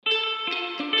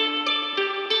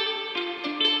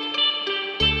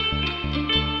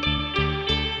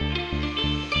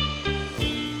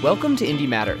Welcome to Indy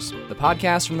Matters, the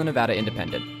podcast from the Nevada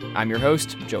Independent. I'm your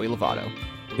host, Joey Lovato.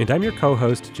 And I'm your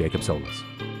co-host, Jacob Solis.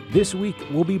 This week,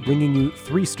 we'll be bringing you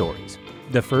 3 stories.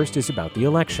 The first is about the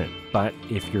election, but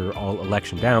if you're all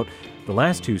electioned out, the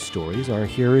last 2 stories are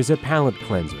here as a palate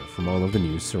cleanser from all of the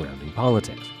news surrounding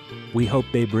politics. We hope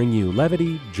they bring you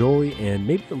levity, joy, and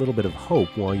maybe a little bit of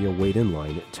hope while you wait in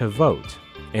line to vote.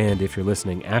 And if you're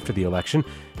listening after the election,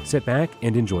 sit back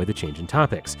and enjoy the change in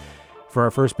topics. For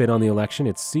our first bit on the election,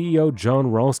 it's CEO Jon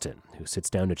Ralston, who sits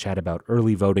down to chat about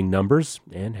early voting numbers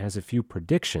and has a few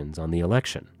predictions on the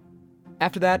election.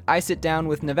 After that, I sit down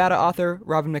with Nevada author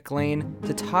Robin McLean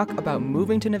to talk about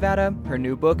moving to Nevada, her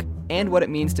new book, and what it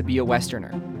means to be a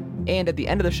Westerner. And at the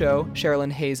end of the show,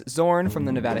 Sherilyn Hayes Zorn from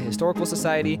the Nevada Historical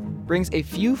Society brings a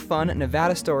few fun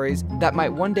Nevada stories that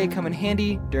might one day come in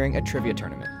handy during a trivia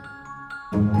tournament.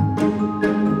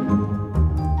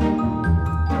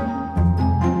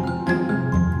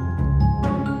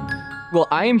 Well,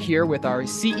 I am here with our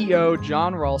CEO,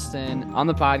 Jon Ralston, on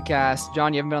the podcast.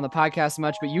 Jon, you haven't been on the podcast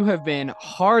much, but you have been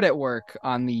hard at work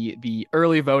on the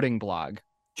early voting blog.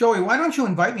 Joey, why don't you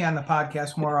invite me on the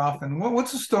podcast more often?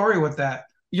 What's the story with that?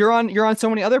 You're on so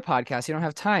many other podcasts. You don't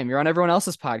have time. You're on everyone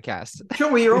else's podcast.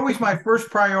 Joey, you're always my first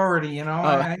priority, you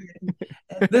know.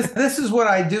 This is what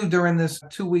I do during this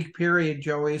 2-week period,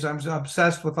 Joey, is I'm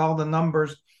obsessed with all the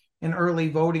numbers in early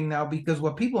voting now, because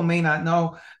what people may not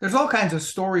know, there's all kinds of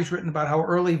stories written about how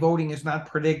early voting is not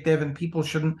predictive and people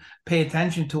shouldn't pay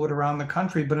attention to it around the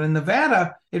country. But in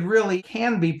Nevada, it really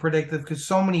can be predictive because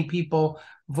so many people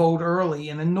vote early.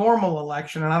 In a normal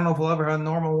election, and I don't know if we'll ever have a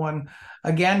normal one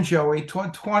again, Joey,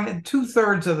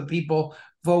 2/3 of the people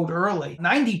vote early.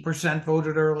 90%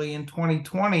 voted early in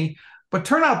 2020. But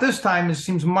turnout this time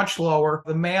seems much lower.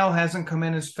 The mail hasn't come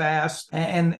in as fast.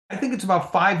 And I think it's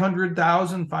about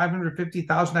 500,000,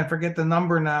 550,000, I forget the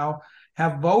number now,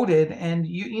 have voted. And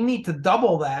you need to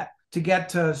double that to get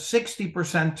to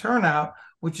 60% turnout,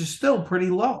 which is still pretty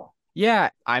low.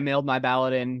 Yeah, I mailed my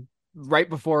ballot in right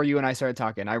before you and I started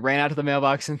talking. I ran out to the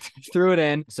mailbox and threw it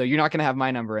in. So you're not going to have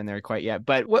my number in there quite yet.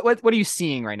 But what are you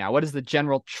seeing right now? What is the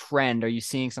general trend? Are you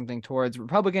seeing something towards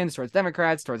Republicans, towards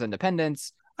Democrats, towards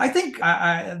independents? I think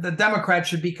the Democrats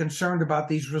should be concerned about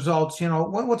these results. You know,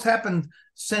 what's happened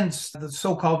since the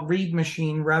so-called Reid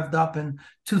machine revved up in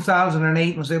 2008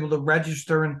 and was able to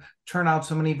register and turn out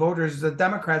so many voters, the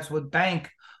Democrats would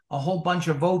bank a whole bunch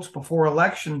of votes before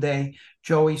Election Day,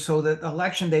 Joey, so that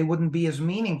Election Day wouldn't be as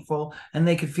meaningful and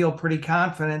they could feel pretty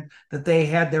confident that they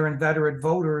had their inveterate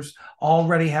voters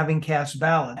already having cast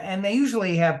ballots. And they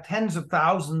usually have tens of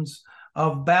thousands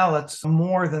of ballots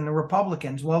more than the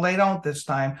Republicans. Well, they don't this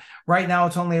time. Right now,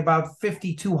 it's only about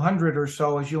 5,200 or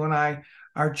so as you and I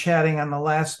are chatting on the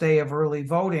last day of early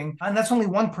voting. And that's only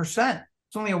 1%.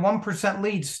 It's only a 1%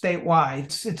 lead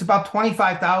statewide. It's about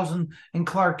 25,000 in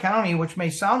Clark County, which may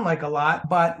sound like a lot,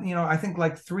 but you know, I think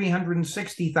like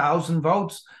 360,000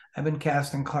 votes have been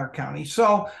cast in Clark County.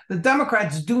 So the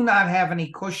Democrats do not have any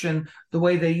cushion the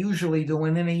way they usually do.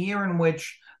 And in a year in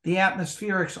which the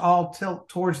atmospherics all tilt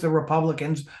towards the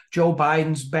Republicans, Joe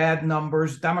Biden's bad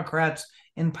numbers, Democrats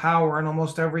in power in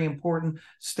almost every important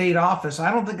state office,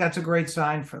 I don't think that's a great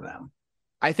sign for them.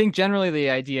 I think generally the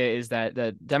idea is that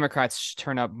the Democrats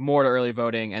turn up more to early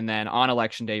voting, and then on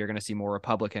Election Day, you're going to see more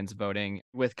Republicans voting.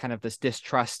 With kind of this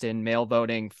distrust in mail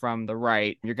voting from the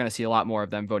right, you're going to see a lot more of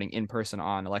them voting in person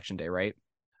on Election Day, right?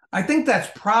 I think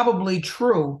that's probably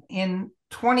true. In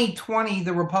 2020,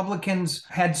 the Republicans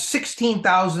had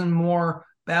 16,000 more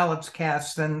ballots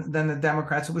cast than the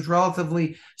Democrats. It was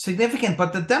relatively significant,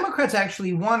 but the Democrats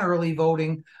actually won early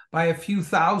voting by a few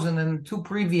thousand in 2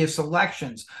 previous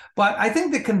elections. But I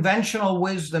think the conventional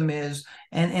wisdom is,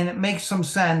 and it makes some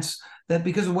sense, that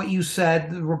because of what you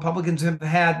said, the Republicans have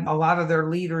had a lot of their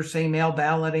leaders say mail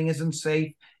balloting isn't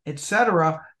safe,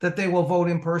 etc., that they will vote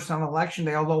in person on Election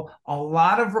Day, although a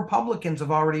lot of Republicans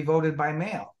have already voted by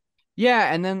mail.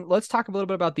 Yeah, and then let's talk a little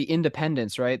bit about the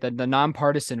independents, right? The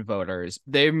nonpartisan voters.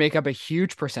 They make up a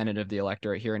huge percentage of the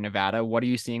electorate here in Nevada. What are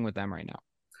you seeing with them right now?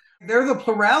 They're the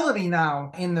plurality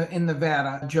now in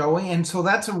Nevada, Joey, and so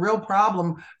that's a real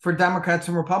problem for Democrats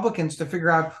and Republicans to figure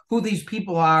out who these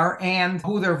people are and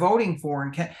who they're voting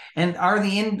for, and are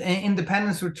the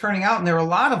independents who are turning out, and there are a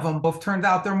lot of them who have turned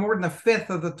out. They're more than a fifth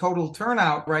of the total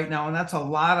turnout right now, and that's a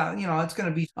lot of, you know, it's going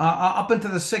to be up into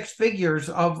the 6 figures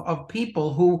of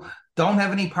people who don't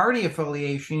have any party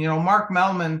affiliation. You know, Mark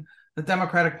Mellman, the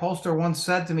Democratic pollster, once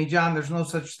said to me, Jon, there's no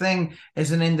such thing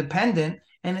as an independent.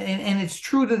 And it's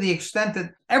true to the extent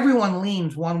that everyone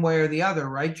leans one way or the other,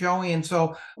 right, Joey? And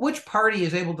so which party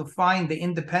is able to find the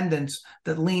independents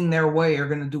that lean their way are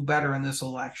going to do better in this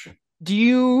election? Do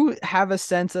you have a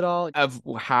sense at all of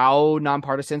how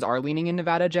nonpartisans are leaning in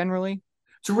Nevada generally?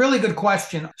 It's a really good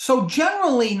question. So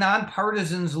generally,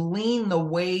 nonpartisans lean the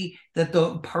way that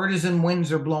the partisan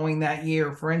winds are blowing that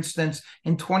year. For instance,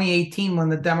 in 2018, when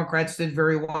the Democrats did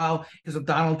very well because of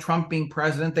Donald Trump being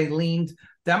president, they leaned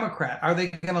Democrat. Are they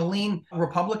going to lean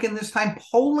Republican this time?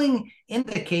 Polling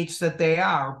indicates that they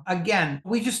are. Again,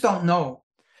 we just don't know.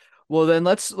 Well, then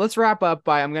let's wrap up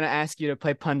by I'm going to ask you to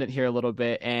play pundit here a little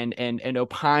bit and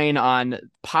opine on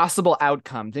possible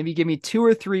outcomes. Maybe give me 2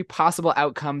 or 3 possible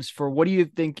outcomes for what do you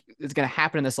think is going to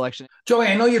happen in this election? Joey,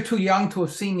 I know you're too young to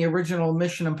have seen the original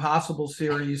Mission Impossible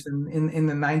series in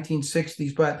the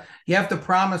 1960s, but you have to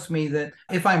promise me that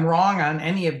if I'm wrong on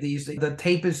any of these, the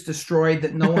tape is destroyed,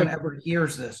 that no one ever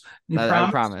hears this. I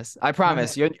promise.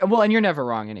 Well, and you're never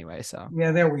wrong anyway, so.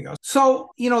 Yeah, there we go.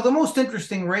 So, the most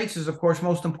interesting races, of course,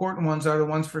 most important ones are the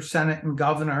ones for Senate and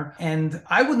governor. And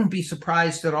I wouldn't be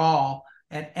surprised at all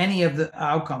at any of the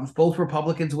outcomes. Both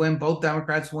Republicans win, both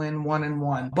Democrats win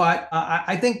 1-1. But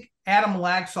I think Adam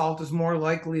Laxalt is more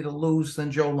likely to lose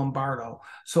than Joe Lombardo.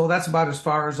 So that's about as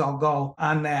far as I'll go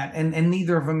on that. And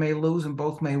neither of them may lose and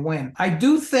both may win. I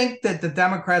do think that the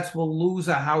Democrats will lose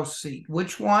a House seat.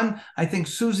 Which one? I think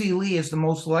Susie Lee is the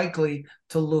most likely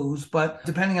to lose. But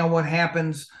depending on what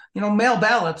happens, mail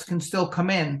ballots can still come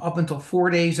in up until 4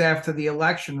 days after the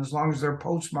election, as long as they're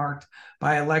postmarked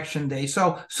by election day.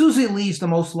 So Susie Lee's the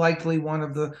most likely one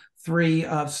of the 3,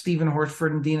 Stephen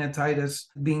Horsford and Dina Titus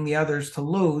being the others to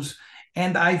lose.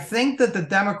 And I think that the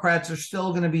Democrats are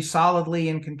still going to be solidly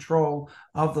in control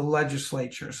of the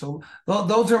legislature. So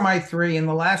those are my 3. And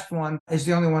the last one is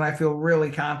the only one I feel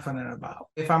really confident about.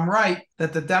 If I'm right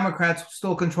that the Democrats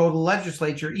still control the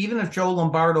legislature, even if Joe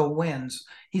Lombardo wins,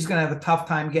 he's going to have a tough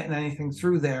time getting anything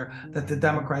through there that the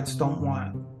Democrats don't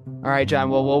want. All right, John.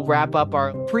 Well, we'll wrap up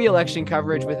our pre-election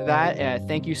coverage with that.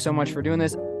 Thank you so much for doing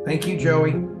this. Thank you,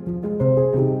 Joey.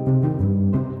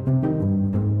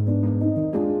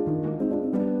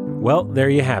 Well, there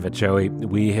you have it, Joey.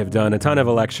 We have done a ton of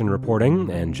election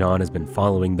reporting, and John has been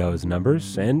following those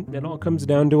numbers, and it all comes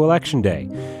down to Election Day.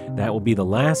 That will be the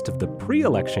last of the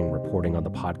pre-election reporting on the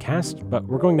podcast, but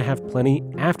we're going to have plenty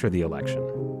after the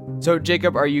election. So,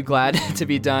 Jacob, are you glad to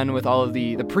be done with all of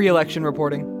the pre-election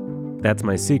reporting? That's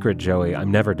my secret, Joey.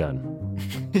 I'm never done.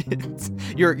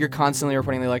 You're constantly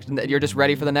reporting the election. You're just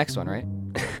ready for the next one, right?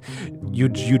 You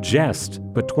jest,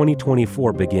 but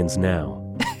 2024 begins now.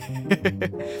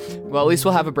 Well, at least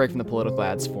we'll have a break from the political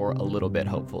ads for a little bit,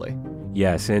 hopefully.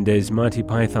 Yes, and as Monty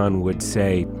Python would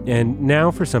say, and now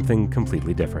for something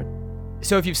completely different.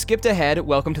 So if you've skipped ahead,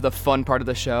 welcome to the fun part of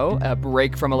the show, a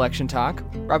break from election talk.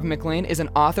 Robin McLean is an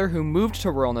author who moved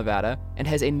to rural Nevada and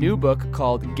has a new book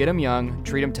called Get 'em Young,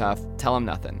 Treat 'em Tough, Tell 'em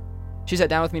Nothing. She sat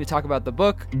down with me to talk about the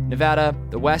book, Nevada,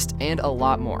 the West, and a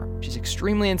lot more. She's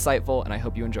extremely insightful, and I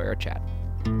hope you enjoy our chat.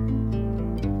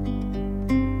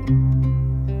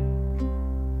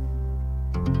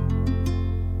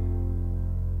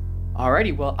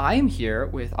 Alrighty, well, I am here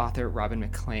with author Robin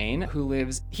McLean, who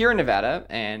lives here in Nevada,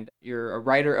 and you're a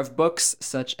writer of books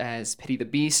such as Pity the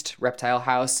Beast, Reptile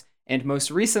House, and most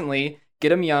recently,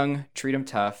 Get 'em Young, Treat 'em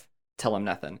Tough, Tell 'em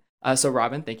Nothing. So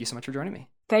Robin, thank you so much for joining me.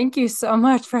 Thank you so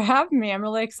much for having me. I'm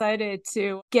really excited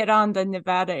to get on the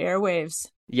Nevada airwaves.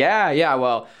 Yeah.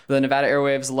 Well, the Nevada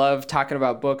airwaves love talking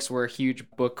about books. We're huge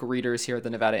book readers here at the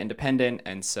Nevada Independent.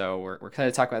 And so we're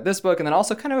excited to talk about this book and then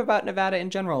also kind of about Nevada in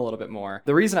general a little bit more.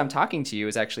 The reason I'm talking to you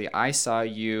is actually I saw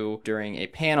you during a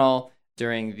panel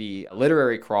during the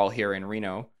literary crawl here in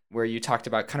Reno, where you talked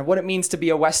about kind of what it means to be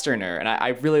a Westerner. And I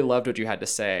really loved what you had to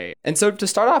say. And so to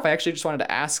start off, I actually just wanted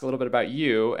to ask a little bit about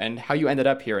you and how you ended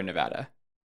up here in Nevada.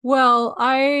 Well,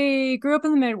 I grew up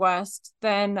in the Midwest,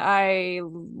 then I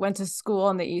went to school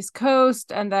on the East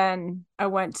Coast, and then I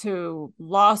went to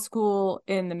law school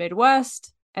in the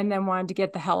Midwest, and then wanted to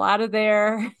get the hell out of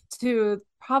there to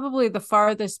probably the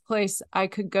farthest place I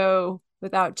could go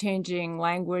without changing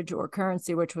language or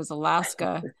currency, which was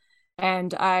Alaska.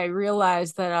 And I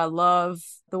realized that I love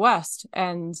the West.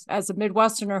 And as a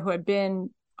Midwesterner who had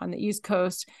been on the East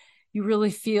Coast, you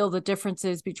really feel the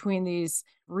differences between these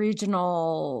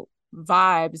regional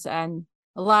vibes, and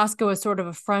Alaska was sort of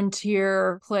a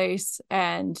frontier place.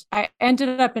 And I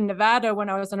ended up in Nevada when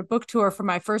I was on a book tour for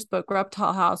my first book,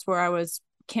 Reptile House, where I was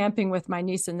camping with my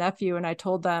niece and nephew, and I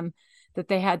told them that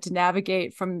they had to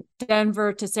navigate from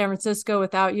Denver to San Francisco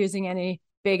without using any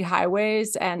big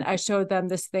highways. And I showed them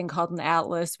this thing called an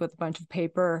atlas with a bunch of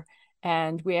paper.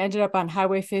 And we ended up on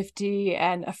Highway 50,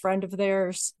 and a friend of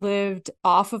theirs lived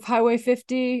off of Highway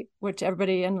 50, which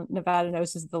everybody in Nevada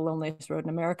knows is the loneliest road in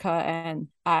America. And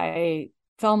I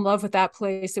fell in love with that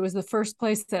place. It was the first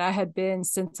place that I had been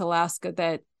since Alaska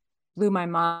that blew my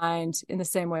mind in the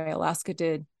same way Alaska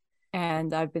did.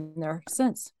 And I've been there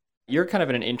since. You're kind of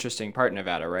in an interesting part of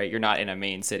Nevada, right? You're not in a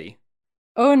main city.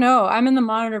 Oh, no, I'm in the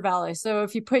Monitor Valley. So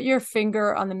if you put your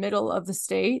finger on the middle of the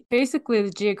state, basically the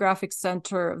geographic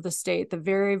center of the state, the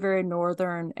very, very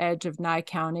northern edge of Nye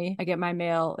County. I get my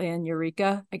mail in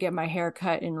Eureka. I get my hair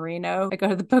cut in Reno. I go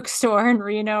to the bookstore in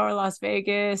Reno or Las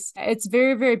Vegas. It's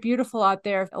very, very beautiful out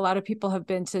there. A lot of people have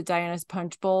been to Diana's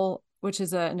Punch Bowl, which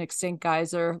is an extinct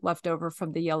geyser left over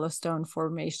from the Yellowstone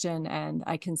Formation. And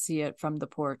I can see it from the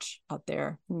porch out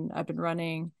there. And I've been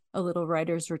running a little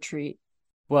writer's retreat.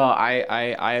 Well,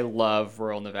 I love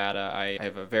rural Nevada. I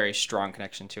have a very strong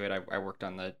connection to it. I worked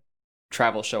on the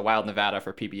travel show Wild Nevada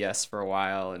for PBS for a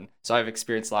while, and so I've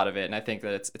experienced a lot of it. And I think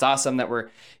that it's awesome that we're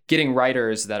getting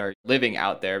writers that are living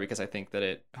out there, because I think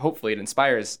that hopefully it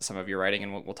inspires some of your writing,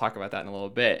 and we'll talk about that in a little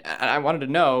bit. And I wanted to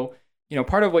know,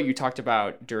 part of what you talked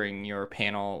about during your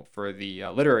panel for the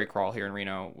literary crawl here in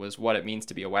Reno was what it means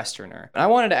to be a Westerner. And I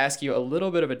wanted to ask you a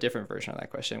little bit of a different version of that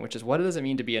question, which is, what does it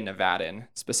mean to be a Nevadan,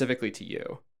 specifically to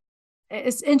you?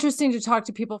 It's interesting to talk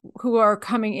to people who are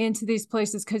coming into these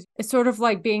places, because it's sort of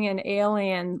like being an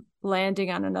alien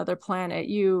landing on another planet.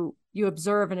 You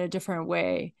observe in a different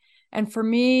way. And for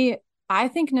me, I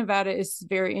think Nevada is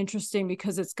very interesting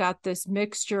because it's got this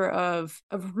mixture of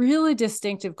really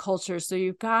distinctive cultures. So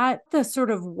you've got the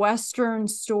sort of Western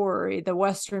story, the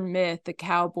Western myth, the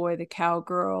cowboy, the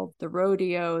cowgirl, the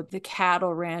rodeo, the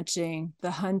cattle ranching,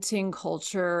 the hunting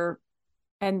culture,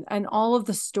 and all of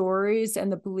the stories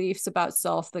and the beliefs about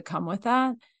self that come with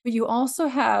that. But you also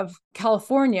have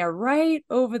California right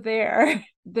over there,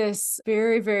 this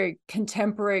very, very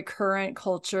contemporary current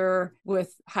culture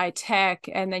with high tech.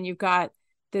 And then you've got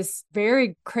this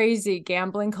very crazy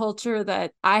gambling culture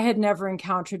that I had never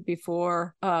encountered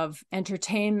before, of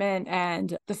entertainment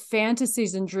and the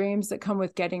fantasies and dreams that come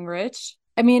with getting rich.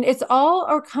 I mean, it's all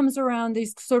or comes around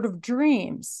these sort of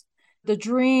dreams. The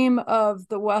dream of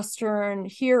the Western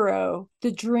hero,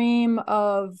 the dream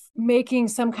of making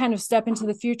some kind of step into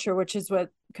the future, which is what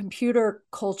computer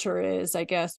culture is, I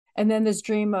guess. And then this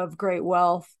dream of great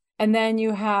wealth. And then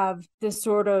you have this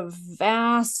sort of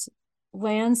vast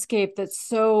landscape that's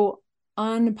so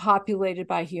unpopulated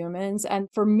by humans. And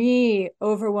for me,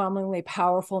 overwhelmingly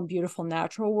powerful and beautiful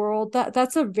natural world.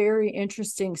 That's a very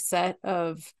interesting set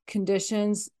of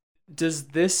conditions. Does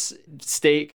this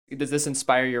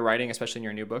inspire your writing, especially in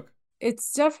your new book?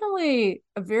 It's definitely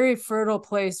a very fertile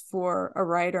place for a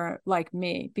writer like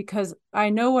me, because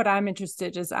I know what I'm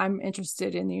interested in. I'm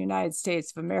interested in the United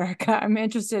States of America. I'm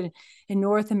interested in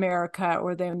North America,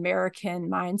 or the American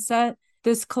mindset.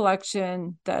 This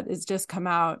collection that has just come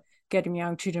out, Get 'em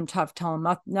Young, Treat 'em Tough, Tell 'em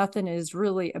Nothing, is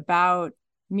really about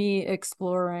me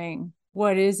exploring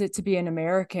what is it to be an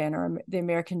American, or the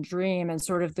American dream, and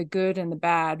sort of the good and the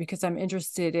bad, because I'm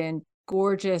interested in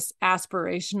gorgeous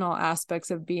aspirational aspects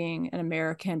of being an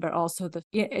American, but also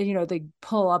they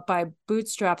pull up by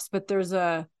bootstraps. But there's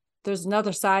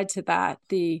another side to that,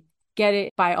 the get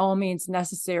it by all means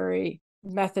necessary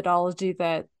methodology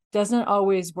that doesn't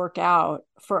always work out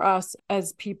for us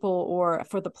as people, or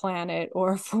for the planet,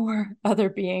 or for other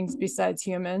beings besides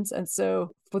humans. And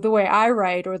so for the way I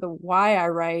write, or the why I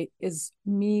write, is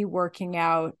me working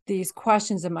out these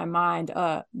questions in my mind,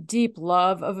 a deep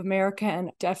love of America,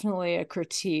 and definitely a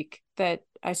critique that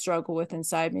I struggle with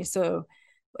inside me. So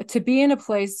to be in a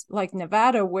place like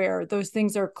Nevada where those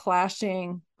things are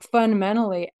clashing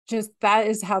fundamentally, just that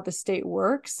is how the state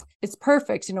works. It's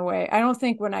perfect in a way. I don't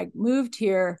think when I moved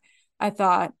here, I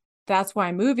thought that's why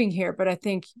I'm moving here, but I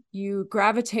think you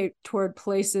gravitate toward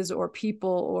places or people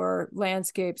or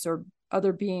landscapes or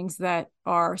other beings that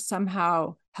are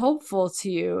somehow helpful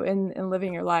to you in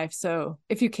living your life. So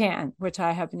if you can, which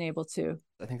I have been able to.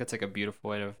 I think that's like a beautiful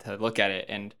way to look at it.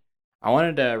 And I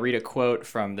wanted to read a quote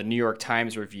from the New York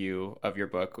Times review of your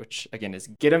book, which again is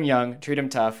 "Get 'em young, treat 'em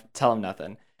tough, tell 'em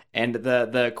nothing." And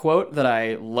the quote that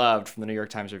I loved from the New York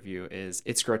Times review is,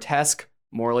 "It's grotesque,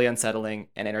 morally unsettling,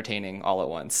 and entertaining all at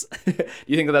once." Do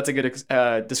you think that that's a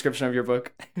good description of your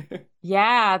book?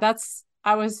 Yeah,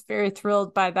 I was very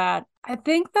thrilled by that. I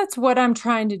think that's what I'm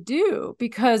trying to do,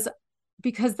 because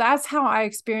that's how I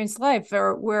experience life,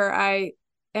 or where I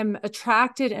am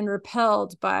attracted and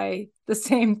repelled by the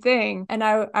same thing. And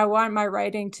I want my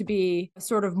writing to be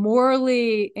sort of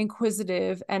morally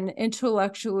inquisitive and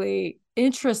intellectually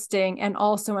interesting, and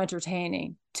also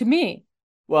entertaining to me.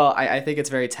 Well, I think it's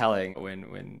very telling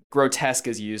when grotesque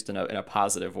is used in a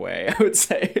positive way, I would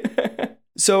say.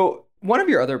 So One of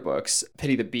your other books,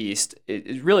 Pity the Beast,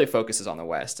 it really focuses on the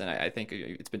West, and I think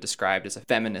it's been described as a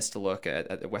feminist look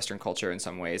at Western culture in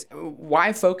some ways.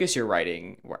 Why focus your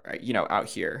writing, out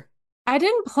here? I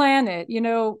didn't plan it.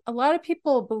 A lot of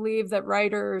people believe that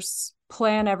writers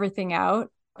plan everything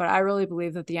out, but I really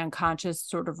believe that the unconscious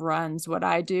sort of runs what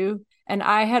I do. And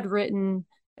I had written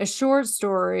a short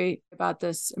story about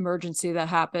this emergency that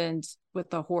happened with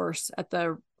the horse at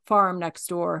the farm next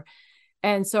door.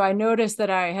 And so I noticed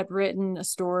that I had written a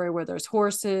story where there's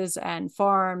horses and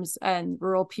farms and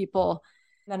rural people.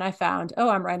 Then I found,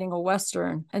 I'm writing a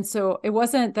Western. And so it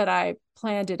wasn't that I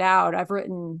planned it out. I've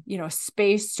written,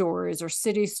 space stories or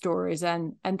city stories.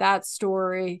 And that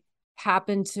story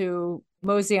happened to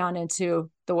mosey on into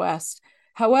the West.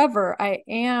 However, I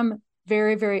am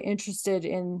very, very interested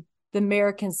in the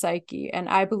American psyche. And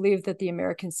I believe that the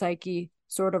American psyche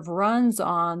sort of runs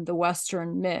on the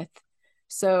Western myth.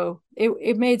 So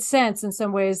it made sense in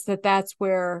some ways that that's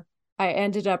where I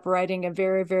ended up writing a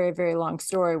very, very, very long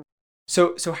story.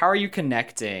 So how are you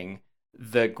connecting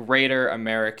the greater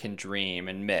American dream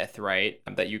and myth, right,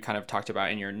 that you kind of talked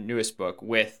about in your newest book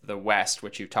with the West,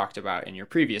 which you talked about in your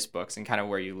previous books and kind of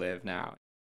where you live now?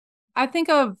 I think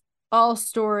of all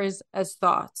stories as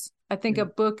thoughts. I think a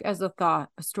book as a thought,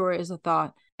 a story as a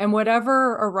thought. And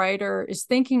whatever a writer is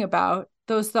thinking about,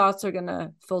 those thoughts are going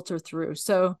to filter through.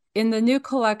 So in the new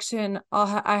collection,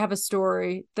 I have a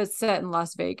story that's set in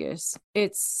Las Vegas.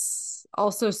 It's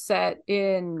also set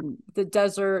in the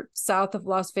desert south of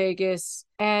Las Vegas.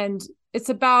 And it's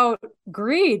about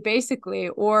greed, basically,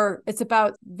 or it's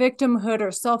about victimhood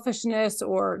or selfishness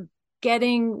or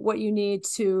getting what you need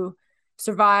to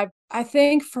survive. I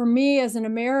think for me as an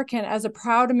American, as a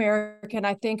proud American,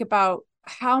 I think about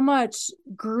how much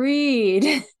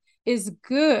greed is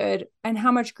good and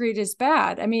how much greed is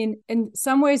bad. I mean, in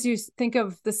some ways, you think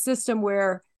of the system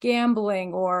where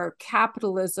gambling or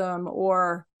capitalism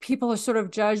or people are sort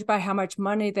of judged by how much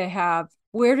money they have.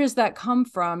 Where does that come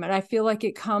from? And I feel like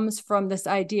it comes from this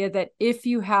idea that if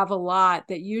you have a lot,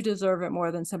 that you deserve it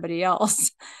more than somebody else,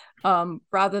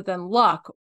 rather than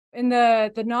luck. In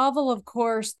the novel, of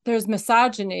course, there's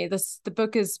misogyny. The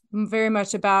book is very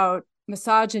much about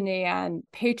misogyny and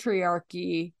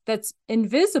patriarchy that's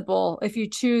invisible if you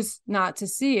choose not to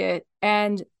see it.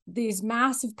 And these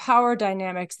massive power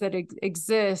dynamics that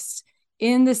exist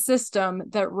in the system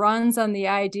that runs on the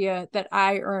idea that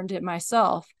I earned it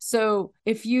myself. So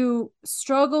if you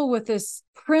struggle with this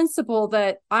principle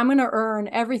that I'm going to earn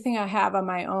everything I have on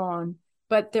my own,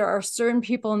 but there are certain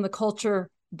people in the culture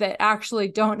that actually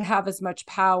don't have as much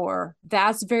power,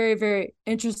 that's very, very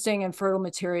interesting and fertile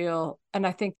material. And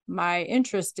I think my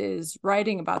interest is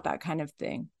writing about that kind of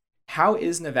thing. How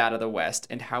is Nevada the West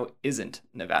and how isn't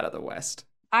Nevada the West?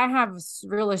 I have a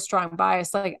really strong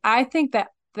bias. Like, I think that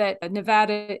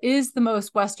Nevada is the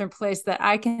most Western place that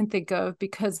I can think of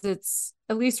because it's,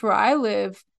 at least where I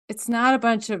live, it's not a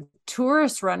bunch of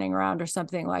tourists running around or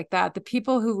something like that. The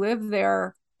people who live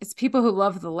there, it's people who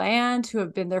love the land, who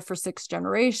have been there for 6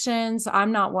 generations.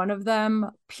 I'm not one of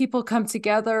them. People come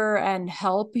together and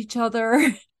help each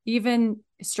other. Even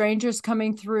strangers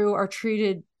coming through are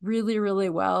treated really, really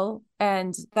well.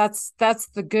 And that's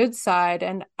the good side.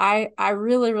 And I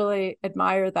really, really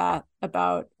admire that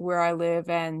about where I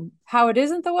live and how it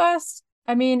isn't the West.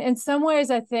 I mean, in some ways,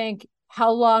 I think,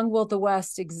 how long will the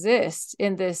West exist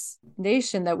in this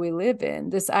nation that we live in?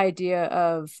 This idea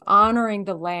of honoring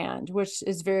the land, which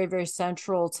is very, very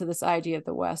central to this idea of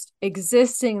the West,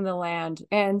 existing in the land.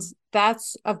 And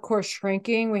that's, of course,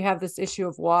 shrinking. We have this issue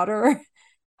of water.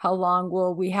 How long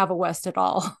will we have a West at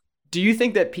all? Do you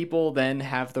think that people then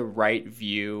have the right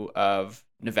view of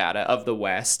Nevada, of the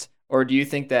West? Or do you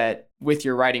think that with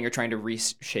your writing, you're trying to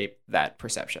reshape that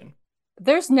perception?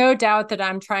 There's no doubt that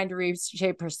I'm trying to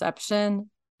reshape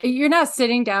perception. You're not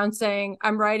sitting down saying,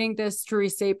 I'm writing this to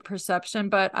reshape perception,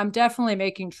 but I'm definitely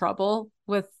making trouble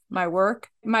with my work.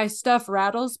 My stuff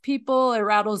rattles people, it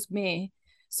rattles me.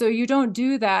 So you don't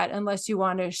do that unless you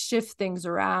want to shift things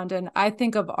around. And I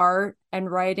think of art and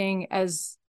writing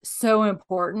as so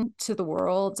important to the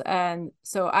world. And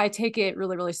so I take it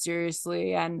really, really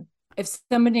seriously. And if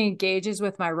somebody engages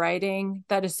with my writing,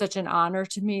 that is such an honor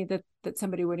to me that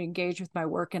somebody would engage with my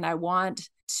work. And I want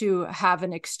to have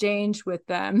an exchange with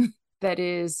them that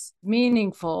is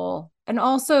meaningful. And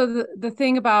also the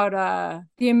thing about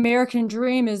the American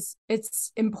dream is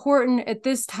it's important at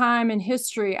this time in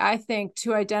history, I think,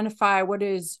 to identify what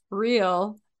is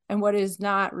real and what is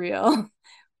not real.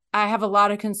 I have a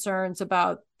lot of concerns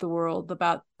about the world,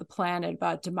 about the planet,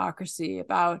 about democracy,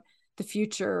 about the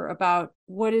future, about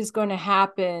what is going to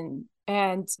happen.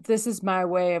 And this is my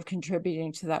way of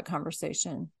contributing to that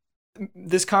conversation.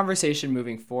 This conversation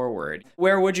moving forward,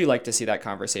 where would you like to see that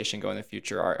conversation go in the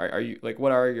future? Are you like,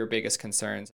 what are your biggest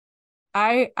concerns?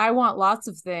 I want lots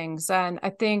of things. And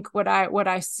I think what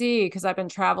I see, because I've been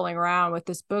traveling around with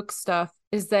this book stuff,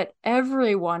 is that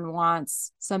everyone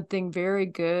wants something very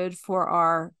good for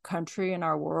our country and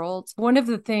our world. One of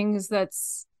the things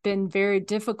that's been very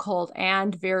difficult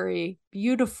and very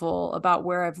beautiful about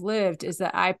where I've lived is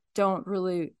that I don't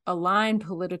really align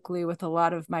politically with a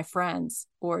lot of my friends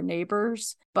or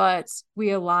neighbors, but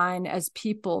we align as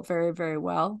people very, very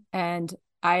well. And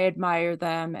I admire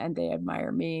them and they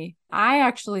admire me. I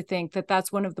actually think that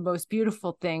that's one of the most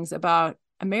beautiful things about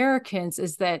Americans,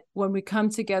 is that when we come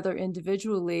together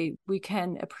individually, we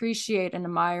can appreciate and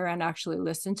admire and actually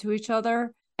listen to each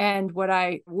other. And what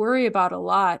I worry about a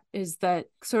lot is that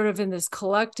sort of in this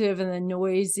collective and the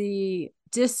noisy,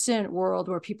 distant world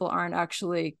where people aren't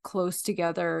actually close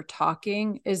together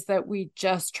talking, is that we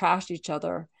just trash each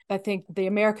other. I think the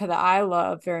America that I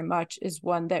love very much is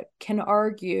one that can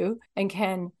argue and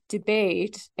can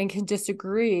debate and can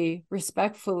disagree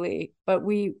respectfully, but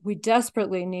we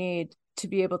desperately need to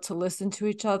be able to listen to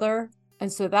each other.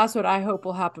 And so that's what I hope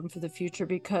will happen for the future,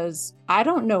 because I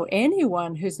don't know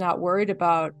anyone who's not worried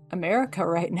about America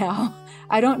right now.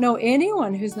 I don't know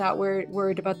anyone who's not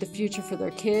worried about the future for their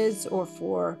kids or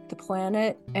for the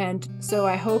planet. And so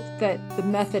I hope that the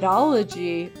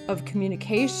methodology of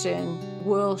communication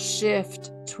will shift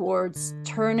towards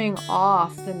turning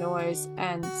off the noise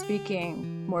and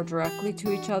speaking more directly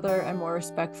to each other and more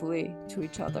respectfully to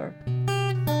each other.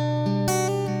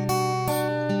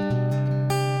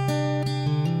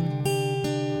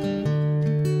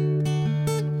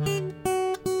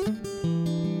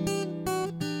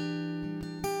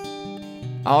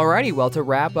 Alrighty, well, to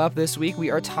wrap up this week, we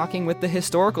are talking with the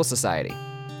Historical Society.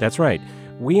 That's right.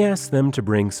 We asked them to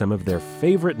bring some of their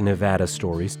favorite Nevada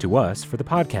stories to us for the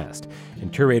podcast.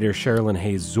 And curator Sherilyn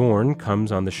Hayes Zorn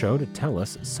comes on the show to tell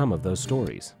us some of those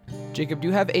stories. Jacob, do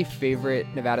you have a favorite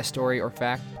Nevada story or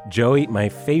fact? Joey, my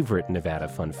favorite Nevada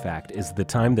fun fact is the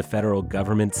time the federal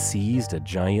government seized a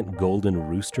giant golden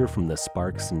rooster from the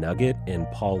Sparks Nugget, and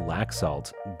Paul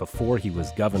Laxalt, before he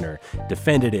was governor,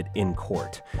 defended it in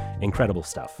court. Incredible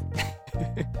stuff.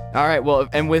 All right, well,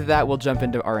 and with that, we'll jump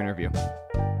into our interview.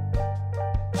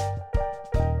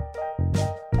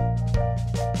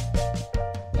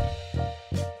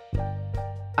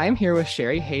 I'm here with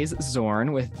Sherry Hayes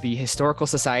Zorn with the Historical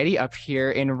Society up here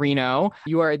in Reno.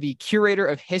 You are the curator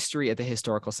of history at the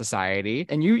Historical Society,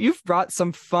 and you've brought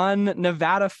some fun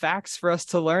Nevada facts for us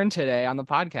to learn today on the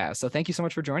podcast. So thank you so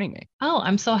much for joining me. Oh,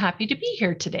 I'm so happy to be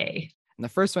here today. And the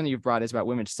first one you've brought is about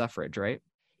women's suffrage, right?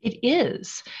 It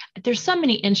is. There's so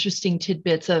many interesting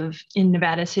tidbits in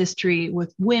Nevada's history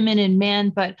with women and men,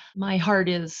 but my heart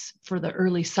is for the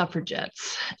early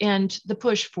suffragettes and the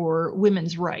push for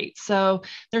women's rights. So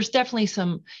there's definitely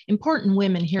some important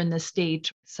women here in the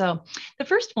state. So the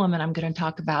first woman I'm going to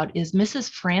talk about is Mrs.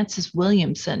 Frances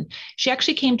Williamson. She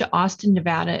actually came to Austin,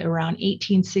 Nevada around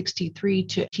 1863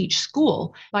 to teach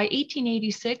school. By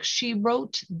 1886, she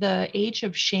wrote The Age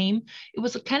of Shame. It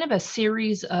was kind of a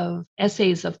series of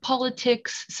essays of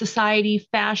politics, society,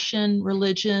 fashion,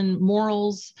 religion,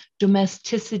 morals,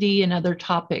 domesticity, and other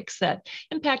topics that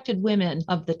impacted women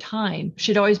of the time.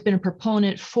 She'd always been a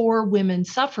proponent for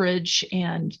women's suffrage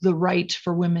and the right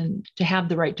for women to have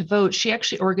the right to vote. She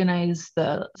actually organized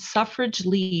the Suffrage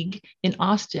League in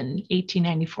Austin,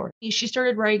 1894. She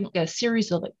started writing a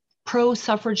series of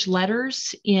pro-suffrage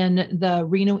letters in the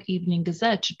Reno Evening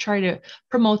Gazette to try to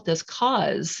promote this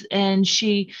cause. And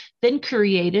she then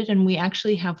created, and we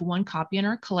actually have one copy in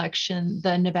our collection,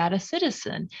 the Nevada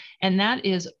Citizen. And that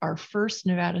is our first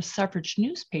Nevada suffrage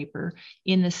newspaper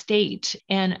in the state.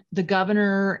 And the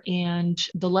governor and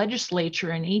the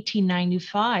legislature in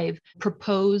 1895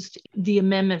 proposed the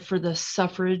amendment for the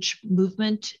suffrage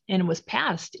movement, and it was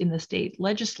passed in the state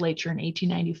legislature in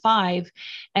 1895.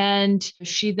 And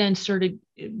she then started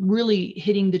really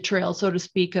hitting the trail, so to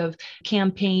speak, of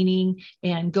campaigning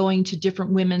and going to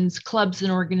different women's clubs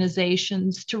and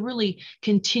organizations to really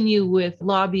continue with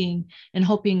lobbying and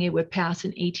hoping it would pass in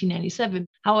 1897.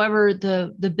 However,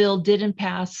 the bill didn't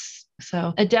pass.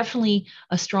 So definitely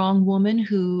a strong woman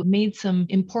who made some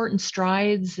important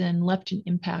strides and left an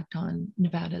impact on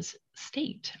Nevada's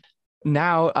state.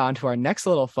 Now on to our next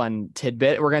little fun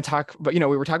tidbit. We're going to talk, but we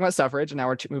were talking about suffrage, and now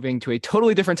we're moving to a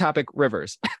totally different topic,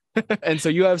 rivers. And so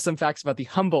you have some facts about the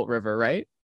Humboldt River, right?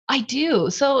 I do.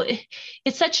 So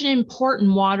it's such an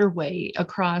important waterway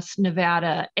across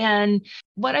Nevada. And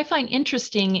what I find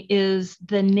interesting is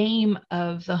the name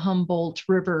of the Humboldt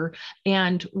River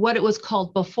and what it was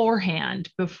called beforehand,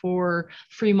 before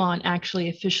Fremont actually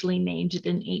officially named it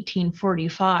in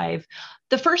 1845.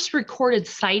 The first recorded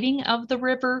sighting of the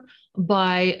river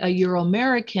by a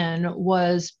Euro-American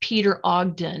was Peter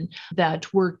Ogden,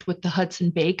 that worked with the Hudson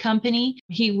Bay Company.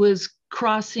 He was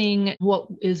crossing what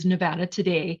is Nevada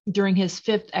today during his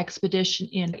fifth expedition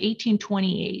in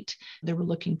 1828. They were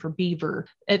looking for beaver.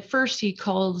 At first, he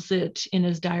calls it in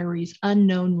his diaries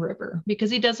Unknown River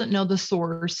because he doesn't know the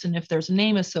source and if there's a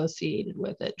name associated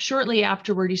with it. Shortly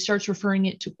afterward, he starts referring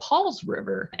it to Paul's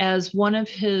River as one of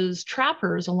his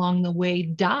trappers along the way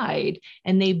died,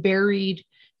 and they buried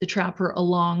the trapper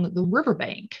along the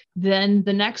riverbank. Then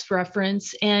the next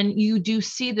reference, and you do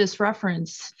see this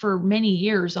reference for many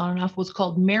years on and off, was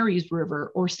called Mary's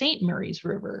River or St. Mary's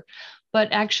River. But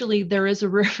actually, there is a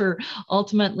river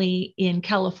ultimately in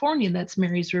California that's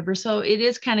Mary's River. So it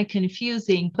is kind of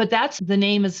confusing, but that's the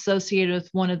name associated with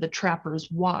one of the trapper's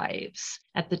wives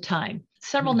at the time.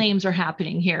 Several names are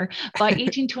happening here. By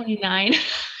 1829,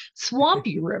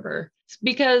 Swampy River,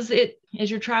 because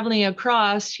as you're traveling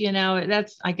across,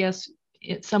 that's, I guess,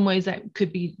 in some ways that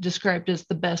could be described as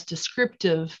the best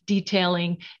descriptive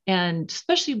detailing. And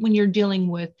especially when you're dealing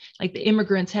with like the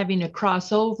immigrants having to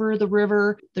cross over the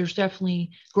river, there's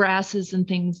definitely grasses and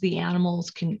things the animals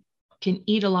can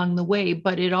eat along the way,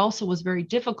 but it also was very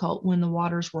difficult when the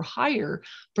waters were higher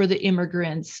for the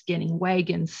immigrants getting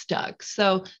wagons stuck.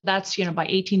 So that's, by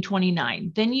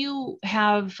 1829. Then you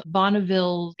have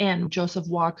Bonneville and Joseph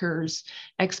Walker's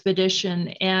expedition,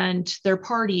 and their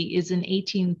party is in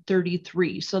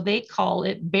 1833. So they call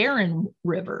it Barren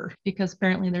River because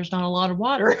apparently there's not a lot of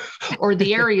water or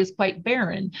the area is quite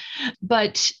barren.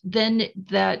 But then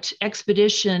that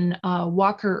expedition,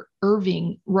 Walker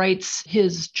Irving writes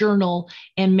his journal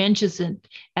and mentions it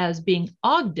as being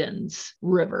Ogden's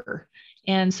River.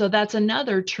 And so that's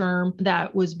another term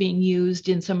that was being used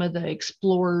in some of the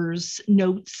explorers'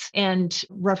 notes and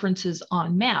references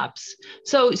on maps.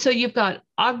 So you've got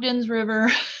Ogden's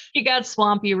River, you got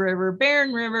Swampy River,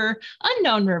 Barren River,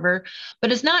 Unknown River,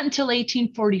 but it's not until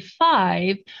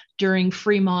 1845 during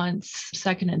Fremont's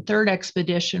second and third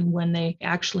expedition when they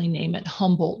actually name it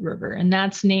Humboldt River. And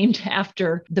that's named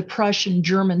after the Prussian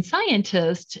German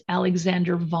scientist,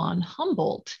 Alexander von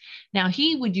Humboldt. Now,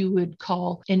 you would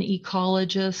call an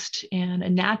ecologist and a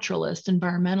naturalist,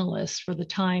 environmentalist for the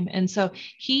time. And so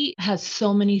he has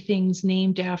so many things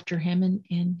named after him,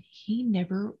 and he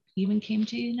never even came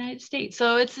to the United States.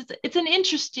 So it's an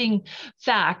interesting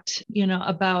fact,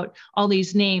 about all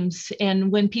these names. And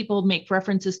when people make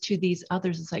references to these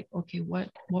others, it's like, okay, what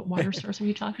water source are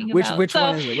you talking about? Which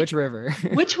one is it? Which river?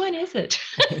 Which one is it?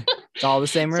 It's all the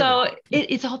same river. So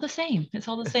it's all the same. It's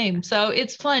all the same. So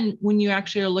it's fun when you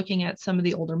actually are looking at some of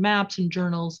the older maps and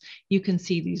journals, you can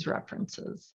see these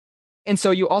references. And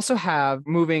so you also have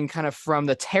moving kind of from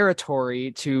the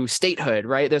territory to statehood,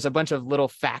 right? There's a bunch of little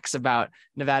facts about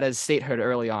Nevada's statehood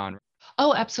early on.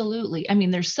 Oh, absolutely. I mean,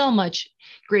 there's so much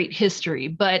great history,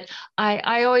 but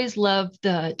I always loved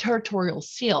the territorial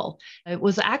seal. It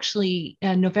was actually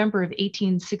November of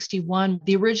 1861.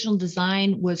 The original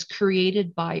design was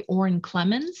created by Orrin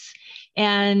Clemens,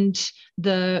 and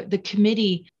the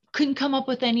committee couldn't come up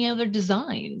with any other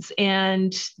designs.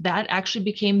 And that actually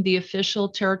became the official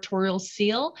territorial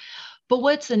seal. But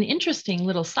what's an interesting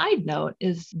little side note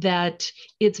is that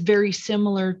it's very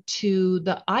similar to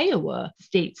the Iowa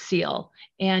state seal.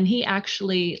 And he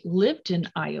actually lived in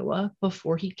Iowa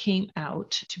before he came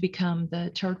out to become the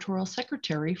territorial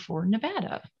secretary for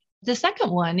Nevada. The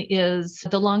second one is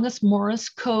the longest Morse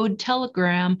code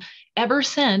telegram ever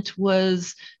sent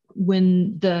was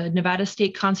when the Nevada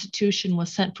State Constitution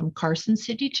was sent from Carson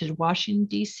City to Washington,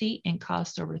 D.C., and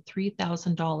cost over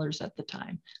 $3,000 at the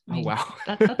time. I mean, oh, wow.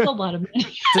 That's a lot of money.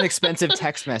 It's an expensive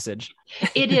text message.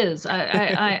 It is.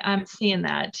 I'm seeing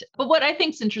that. But what I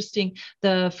think is interesting,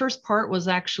 the first part was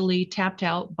actually tapped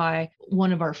out by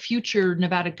one of our future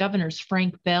Nevada governors,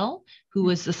 Frank Bell, who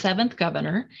was the seventh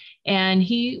governor. And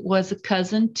he was a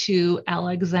cousin to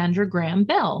Alexander Graham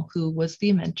Bell, who was the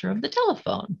inventor of the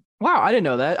telephone. Wow, I didn't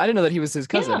know that. I didn't know that he was his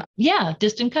cousin. Yeah,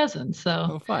 distant cousin.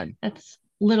 So fun. That's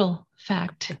little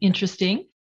fact interesting.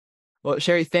 Well,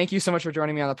 Sherry, thank you so much for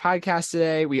joining me on the podcast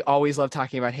today. We always love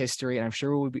talking about history, and I'm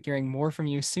sure we'll be hearing more from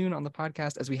you soon on the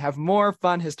podcast as we have more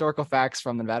fun historical facts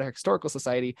from the Nevada Historical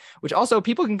Society, which also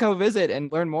people can go visit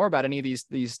and learn more about any of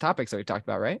these topics that we talked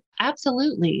about, right?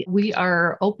 Absolutely. We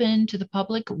are open to the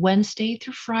public Wednesday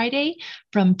through Friday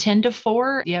from 10 to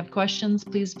 4. If you have questions,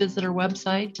 please visit our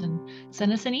website and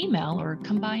send us an email or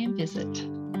come by and visit.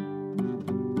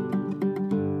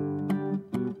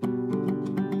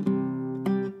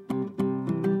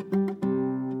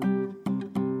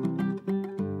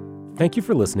 Thank you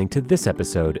for listening to this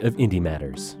episode of Indie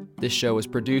Matters. This show was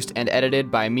produced and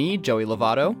edited by me, Joey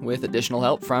Lovato, with additional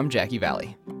help from Jackie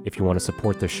Valley. If you want to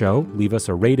support the show, leave us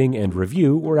a rating and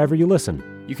review wherever you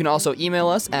listen. You can also email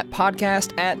us at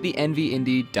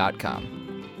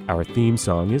podcast@theenvyindie.com. Our theme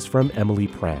song is from Emily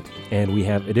Pratt, and we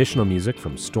have additional music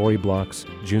from Storyblocks,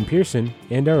 June Pearson,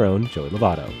 and our own Joey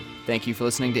Lovato. Thank you for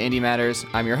listening to Indie Matters.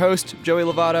 I'm your host, Joey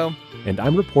Lovato. And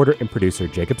I'm reporter and producer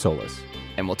Jacob Solis.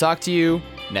 And we'll talk to you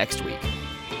next week.